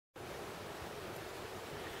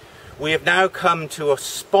We have now come to a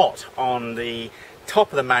spot on the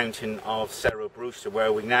top of the mountain of Cerro Brewster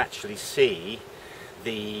where we can actually see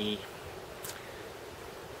the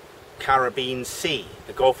Caribbean Sea,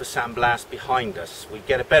 the Gulf of San Blas behind us. We'd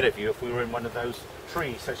get a better view if we were in one of those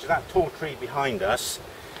trees, such as that tall tree behind us.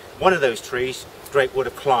 One of those trees Drake would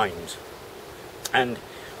have climbed. And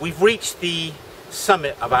we've reached the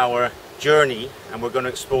summit of our journey, and we're going to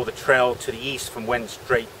explore the trail to the east from whence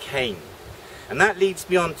Drake came. And that leads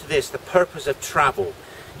me on to this, the purpose of travel.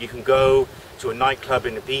 You can go to a nightclub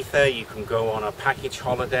in Ibiza, you can go on a package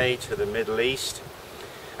holiday to the Middle East,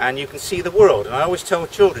 and you can see the world. And I always tell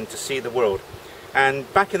children to see the world. And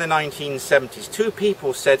back in the 1970s, two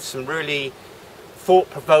people said some really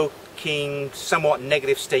thought-provoking, somewhat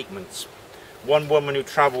negative statements. One woman who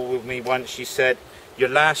travelled with me once, she said, "Your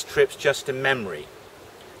last trip's just a memory."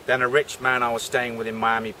 Then a rich man I was staying with in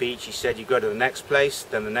Miami Beach, he said, "You go to the next place,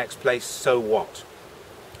 then the next place, so what?"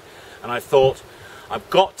 And I thought, I've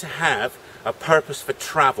got to have a purpose for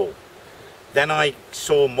travel. Then I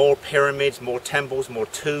saw more pyramids, more temples, more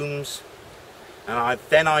tombs. And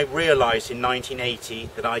then I realised in 1980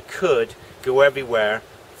 that I could go everywhere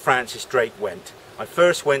Francis Drake went. I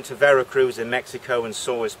first went to Veracruz in Mexico and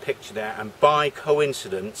saw his picture there, and by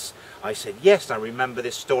coincidence I said, yes, I remember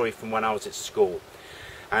this story from when I was at school.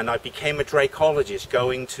 And I became a Drakeologist,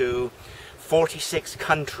 going to 46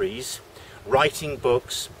 countries, writing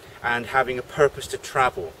books and having a purpose to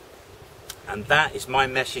travel. And that is my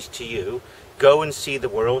message to you. Go and see the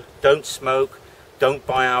world. Don't smoke, don't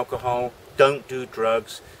buy alcohol, don't do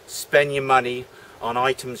drugs. Spend your money on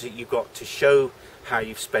items that you've got to show how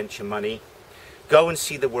you've spent your money. Go and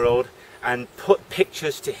see the world and put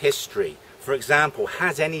pictures to history. For example,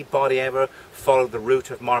 has anybody ever followed the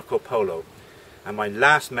route of Marco Polo? And my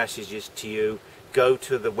last message is to you, go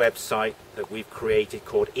to the website that we've created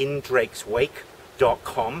called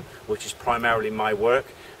indrakeswake.com, which is primarily my work.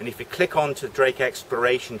 And if you click on to Drake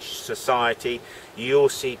Exploration Society, you'll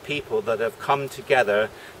see people that have come together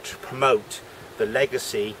to promote the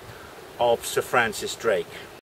legacy of Sir Francis Drake.